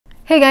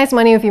Hey guys,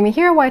 my name is Yumi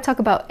here, where I talk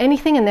about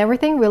anything and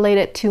everything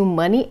related to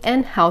money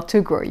and how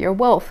to grow your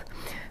wealth.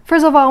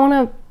 First of all, I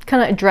want to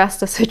kind of address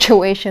the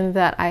situation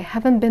that I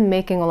haven't been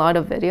making a lot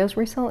of videos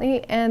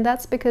recently, and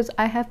that's because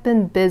I have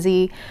been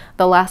busy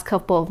the last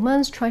couple of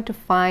months trying to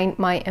find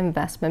my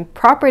investment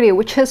property,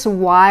 which is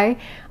why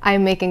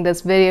I'm making this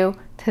video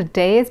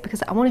today. Is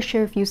because I want to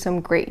share with you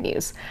some great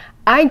news.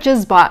 I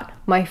just bought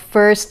my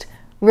first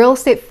real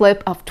estate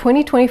flip of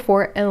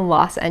 2024 in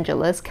Los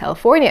Angeles,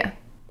 California.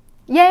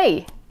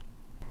 Yay!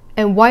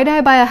 And why did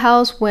I buy a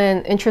house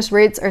when interest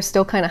rates are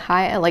still kind of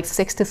high at like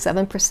 6 to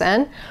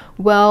 7%?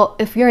 Well,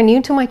 if you're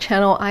new to my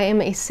channel, I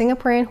am a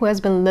Singaporean who has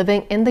been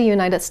living in the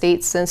United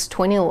States since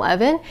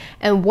 2011.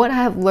 And what I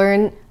have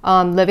learned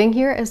living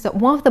here is that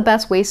one of the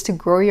best ways to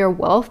grow your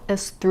wealth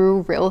is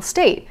through real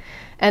estate.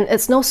 And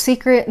it's no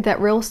secret that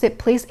real estate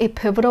plays a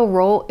pivotal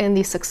role in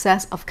the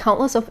success of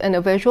countless of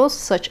individuals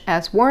such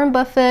as Warren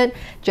Buffett,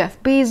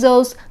 Jeff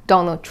Bezos,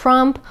 Donald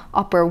Trump,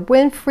 Oprah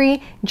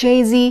Winfrey,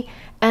 Jay-Z,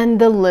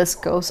 and the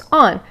list goes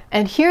on.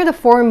 And here are the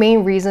 4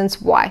 main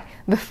reasons why.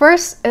 The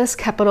first is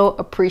capital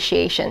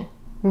appreciation.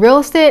 Real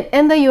estate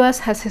in the US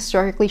has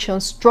historically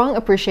shown strong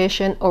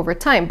appreciation over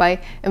time.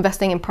 By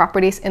investing in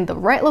properties in the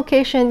right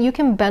location, you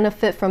can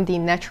benefit from the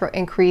natural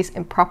increase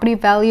in property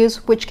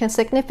values, which can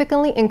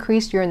significantly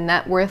increase your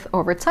net worth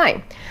over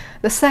time.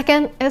 The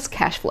second is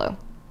cash flow.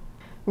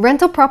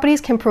 Rental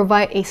properties can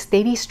provide a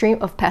steady stream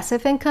of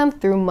passive income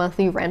through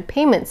monthly rent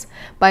payments.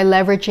 By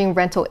leveraging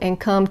rental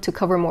income to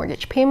cover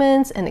mortgage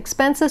payments and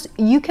expenses,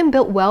 you can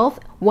build wealth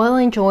while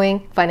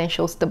enjoying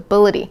financial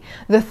stability.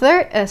 The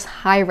third is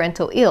high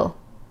rental yield.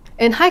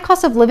 In high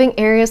cost of living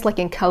areas like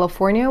in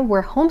California,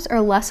 where homes are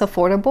less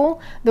affordable,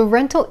 the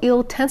rental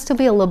yield tends to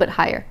be a little bit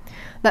higher.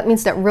 That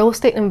means that real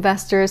estate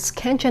investors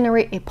can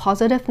generate a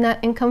positive net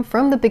income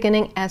from the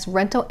beginning, as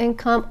rental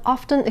income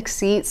often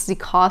exceeds the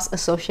costs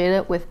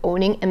associated with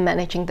owning and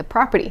managing the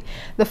property.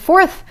 The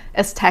fourth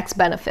is tax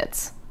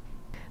benefits.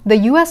 The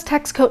US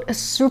tax code is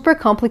super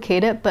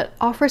complicated but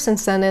offers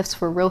incentives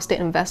for real estate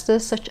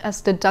investors, such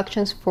as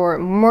deductions for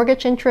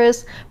mortgage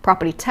interest,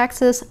 property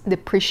taxes,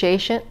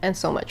 depreciation, and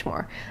so much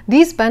more.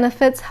 These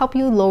benefits help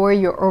you lower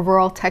your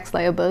overall tax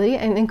liability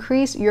and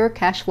increase your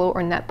cash flow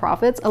or net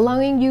profits,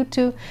 allowing you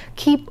to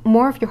keep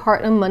more of your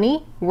hard-earned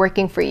money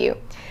working for you.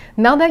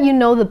 Now that you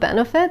know the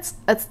benefits,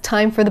 it's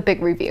time for the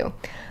big review.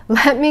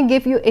 Let me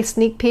give you a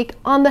sneak peek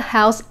on the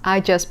house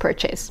I just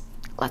purchased.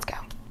 Let's go.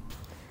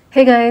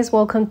 Hey guys,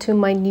 welcome to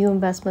my new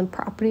investment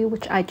property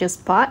which I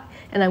just bought,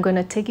 and I'm going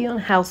to take you on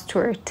a house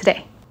tour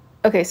today.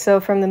 Okay, so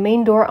from the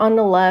main door on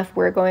the left,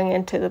 we're going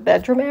into the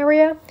bedroom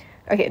area.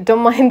 Okay,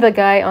 don't mind the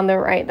guy on the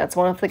right, that's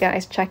one of the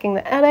guys checking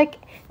the attic.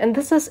 And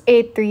this is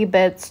a 3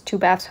 beds, 2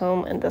 baths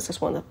home, and this is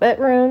one of the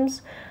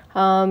bedrooms.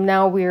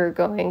 Now we're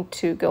going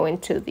to go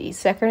into the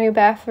secondary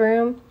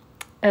bathroom.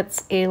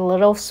 It's a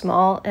little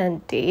small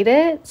and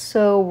dated,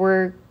 so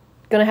we're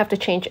gonna have to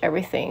change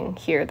everything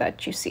here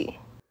that you see.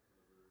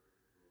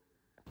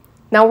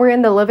 Now we're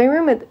in the living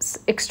room. It's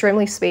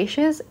extremely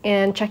spacious,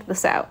 and check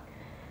this out.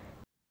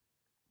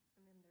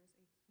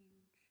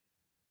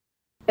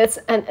 It's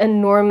an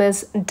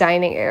enormous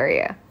dining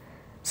area.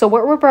 So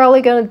what we're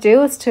probably gonna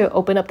do is to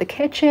open up the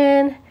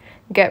kitchen,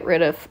 get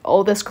rid of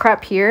all this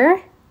crap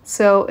here.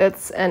 So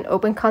it's an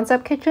open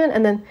concept kitchen,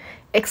 and then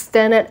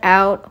extend it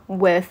out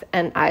with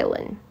an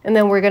island. And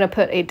then we're gonna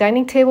put a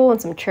dining table and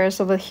some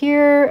chairs over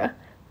here.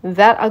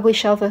 That ugly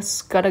shelf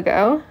is gotta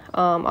go.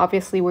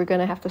 Obviously, we're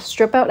gonna have to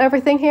strip out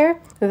everything here.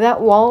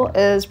 That wall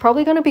is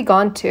probably gonna be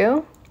gone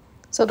too.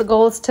 So the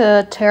goal is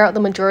to tear out the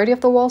majority of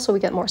the wall so we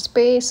get more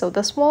space. So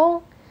this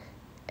wall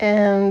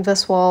and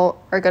this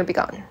wall are gonna be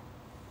gone.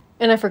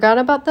 And I forgot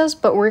about this,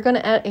 but we're gonna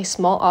add a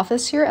small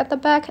office here at the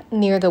back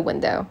near the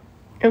window.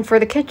 And for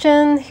the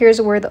kitchen, here's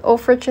where the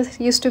old fridge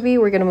used to be.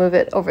 We're gonna move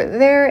it over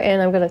there,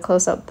 and I'm gonna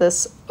close up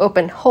this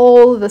open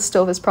hole. The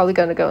stove is probably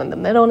gonna go in the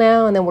middle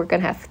now, and then we're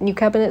gonna have new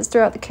cabinets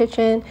throughout the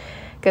kitchen.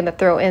 Gonna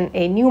throw in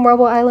a new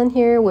marble island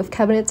here with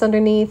cabinets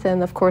underneath,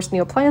 and of course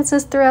new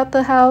appliances throughout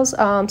the house,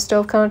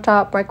 stove,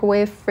 countertop,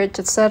 microwave, fridge,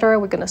 etc.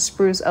 We're gonna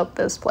spruce up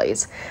this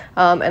place,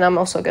 and I'm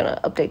also gonna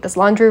update this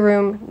laundry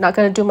room. Not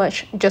gonna do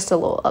much, just a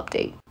little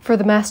update. For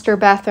the master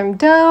bathroom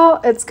though,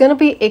 it's gonna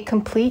be a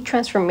complete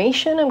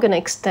transformation. I'm gonna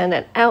extend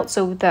it out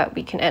so that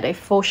we can add a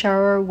full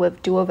shower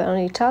with dual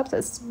vanity tops.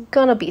 It's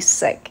gonna be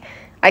sick.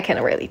 I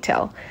can't really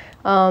tell.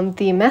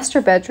 The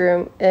master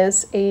bedroom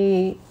is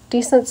a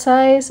decent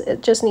size.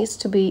 It just needs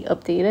to be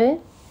updated.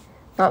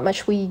 Not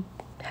much we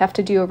have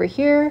to do over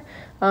here.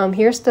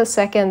 Here's the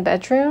second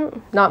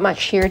bedroom. Not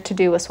much here to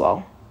do as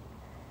well.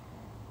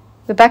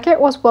 The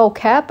backyard was well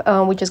kept.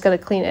 We just gotta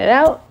clean it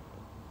out.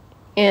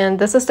 And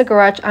this is the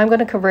garage. I'm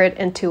gonna convert it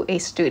into a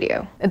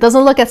studio. It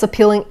doesn't look as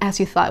appealing as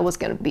you thought it was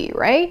gonna be,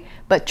 right?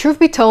 But truth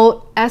be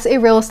told, as a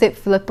real estate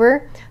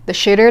flipper, the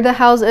shittier the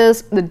house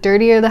is, the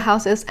dirtier the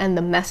house is, and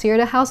the messier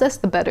the house is,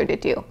 the better the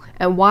deal.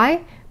 And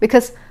why?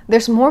 Because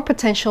there's more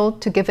potential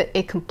to give it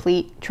a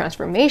complete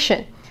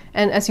transformation.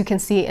 And as you can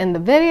see in the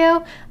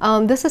video,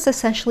 this is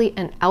essentially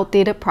an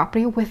outdated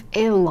property with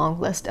a long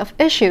list of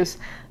issues.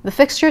 The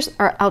fixtures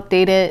are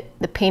outdated,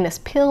 the paint is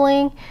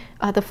peeling,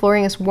 the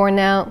flooring is worn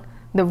out,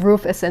 the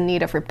roof is in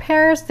need of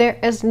repairs, there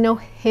is no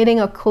heating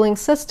or cooling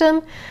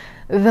system,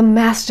 the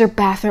master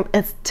bathroom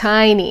is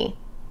tiny,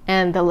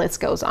 and the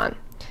list goes on.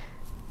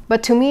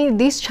 But to me,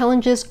 these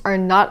challenges are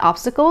not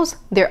obstacles,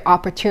 they're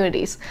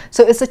opportunities.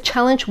 So it's a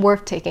challenge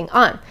worth taking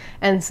on.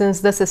 And since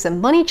this is a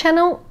money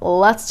channel,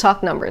 let's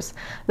talk numbers.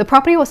 The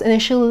property was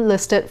initially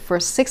listed for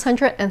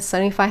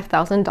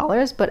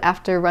 $675,000, but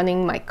after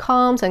running my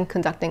comms and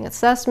conducting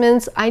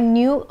assessments, I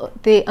knew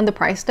they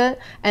underpriced it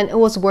and it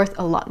was worth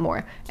a lot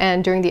more.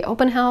 And during the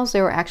open house,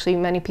 there were actually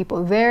many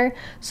people there.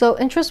 So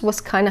interest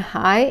was kind of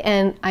high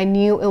and I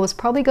knew it was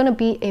probably going to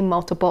be a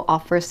multiple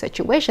offer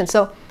situation.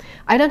 So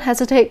I don't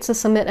hesitate to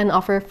submit an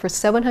offer for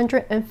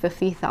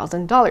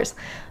 $750,000.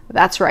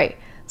 That's right,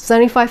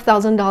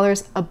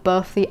 $75,000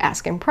 above the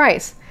asking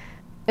price.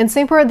 In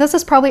Singapore, this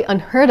is probably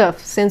unheard of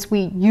since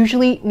we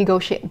usually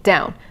negotiate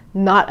down,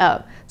 not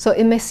up. So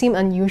it may seem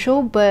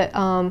unusual, but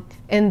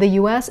in the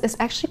US, it's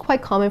actually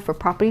quite common for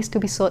properties to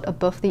be sold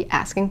above the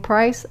asking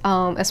price,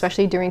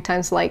 especially during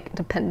times like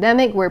the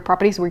pandemic where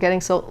properties were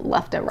getting sold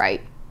left and right.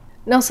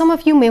 Now, some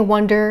of you may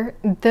wonder,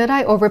 did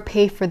I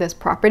overpay for this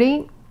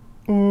property?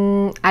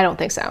 I don't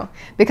think so,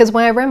 because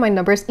when I ran my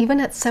numbers, even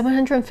at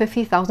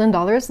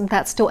 $750,000,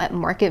 that's still at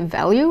market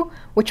value,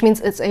 which means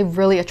it's a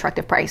really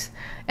attractive price.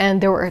 And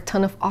there were a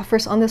ton of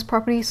offers on this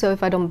property, so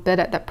if I don't bid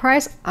at that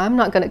price, I'm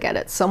not gonna get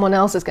it. Someone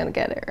else is gonna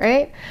get it,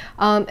 right?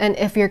 And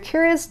if you're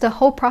curious, the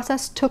whole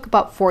process took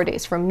about 4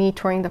 days from me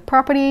touring the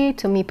property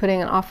to me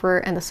putting an offer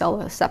and the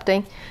seller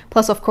accepting,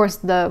 plus of course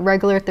the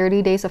regular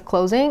 30 days of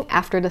closing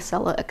after the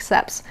seller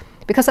accepts.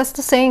 Because as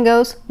the saying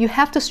goes, you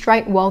have to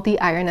strike while the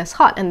iron is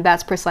hot, and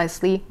that's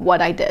precisely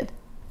what I did.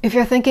 If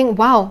you're thinking,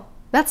 wow,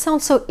 that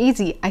sounds so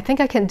easy, I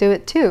think I can do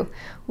it too.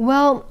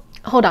 Well,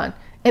 hold on.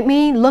 It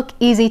may look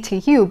easy to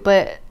you,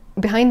 but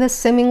behind this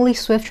seemingly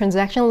swift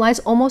transaction lies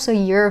almost a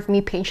year of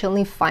me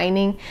patiently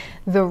finding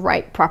the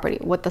right property.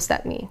 What does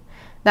that mean?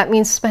 That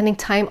means spending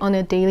time on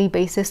a daily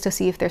basis to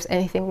see if there's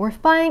anything worth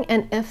buying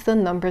and if the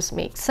numbers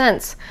make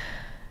sense.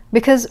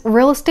 Because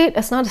real estate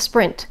is not a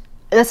sprint,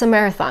 it's a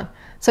marathon.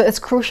 So it's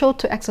crucial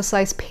to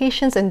exercise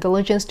patience and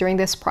diligence during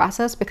this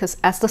process because,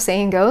 as the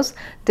saying goes,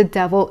 the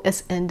devil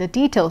is in the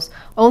details.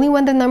 Only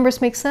when the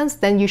numbers make sense,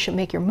 then you should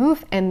make your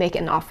move and make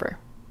an offer.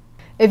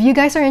 If you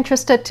guys are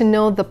interested to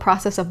know the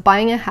process of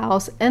buying a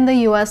house in the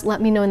US,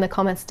 let me know in the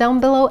comments down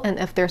below, and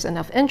if there's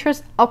enough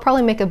interest, I'll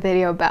probably make a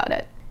video about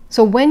it.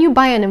 So when you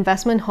buy an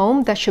investment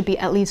home, there should be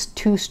at least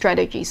 2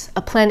 strategies,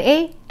 a plan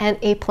A and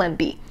a plan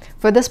B.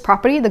 For this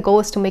property, the goal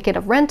is to make it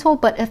a rental,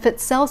 but if it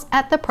sells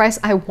at the price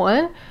I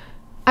want,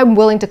 I'm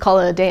willing to call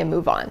it a day and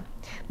move on.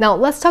 Now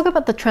let's talk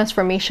about the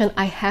transformation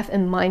I have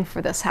in mind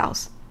for this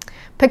house.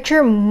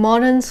 Picture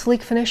modern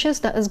sleek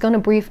finishes that is going to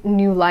breathe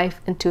new life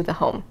into the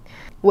home,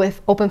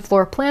 with open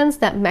floor plans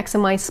that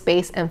maximize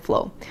space and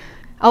flow.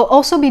 I'll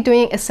also be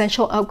doing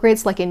essential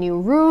upgrades like a new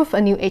roof,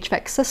 a new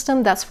HVAC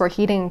system that's for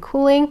heating and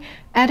cooling,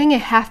 adding a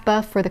half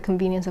bath for the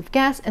convenience of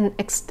guests, and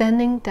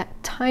extending that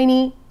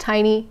tiny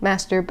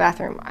master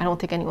bathroom. I don't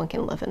think anyone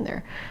can live in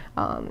there,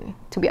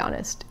 to be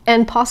honest.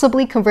 And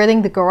possibly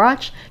converting the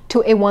garage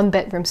to a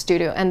 1-bedroom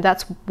studio, and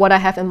that's what I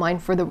have in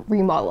mind for the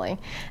remodeling.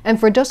 And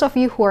for those of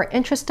you who are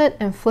interested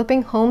in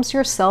flipping homes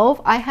yourself,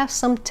 I have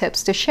some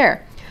tips to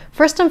share.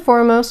 First and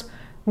foremost,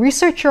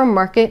 research your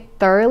market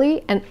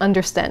thoroughly and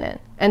understand it,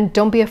 and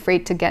don't be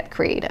afraid to get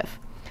creative.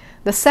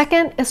 The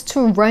second is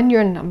to run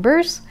your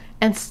numbers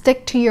and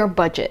stick to your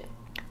budget.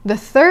 The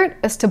third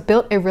is to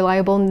build a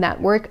reliable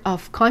network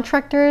of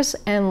contractors,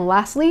 and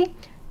lastly,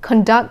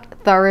 conduct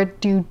thorough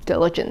due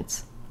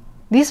diligence.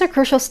 These are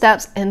crucial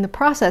steps in the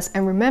process,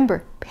 and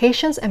remember,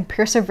 patience and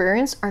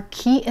perseverance are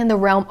key in the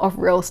realm of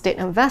real estate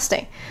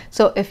investing.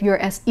 So if you're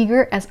as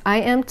eager as I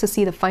am to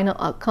see the final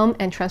outcome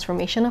and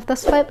transformation of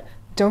this flip,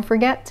 don't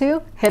forget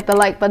to hit the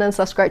like button,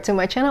 subscribe to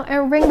my channel,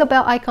 and ring the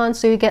bell icon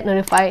so you get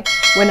notified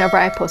whenever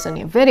I post a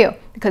new video,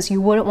 because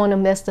you wouldn't want to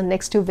miss the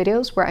next 2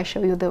 videos where I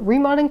show you the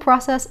remodeling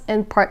process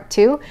in part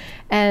 2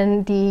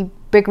 and the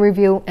big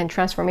review and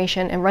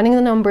transformation and running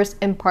the numbers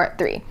in part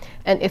 3.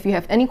 And if you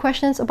have any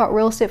questions about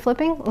real estate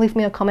flipping, leave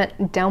me a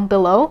comment down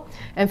below,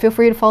 and feel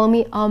free to follow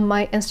me on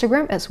my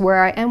Instagram. It's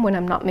where I am when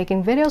I'm not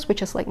making videos,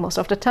 which is like most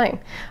of the time.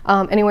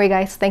 Anyway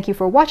guys, thank you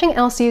for watching, and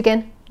I'll see you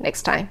again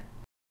next time.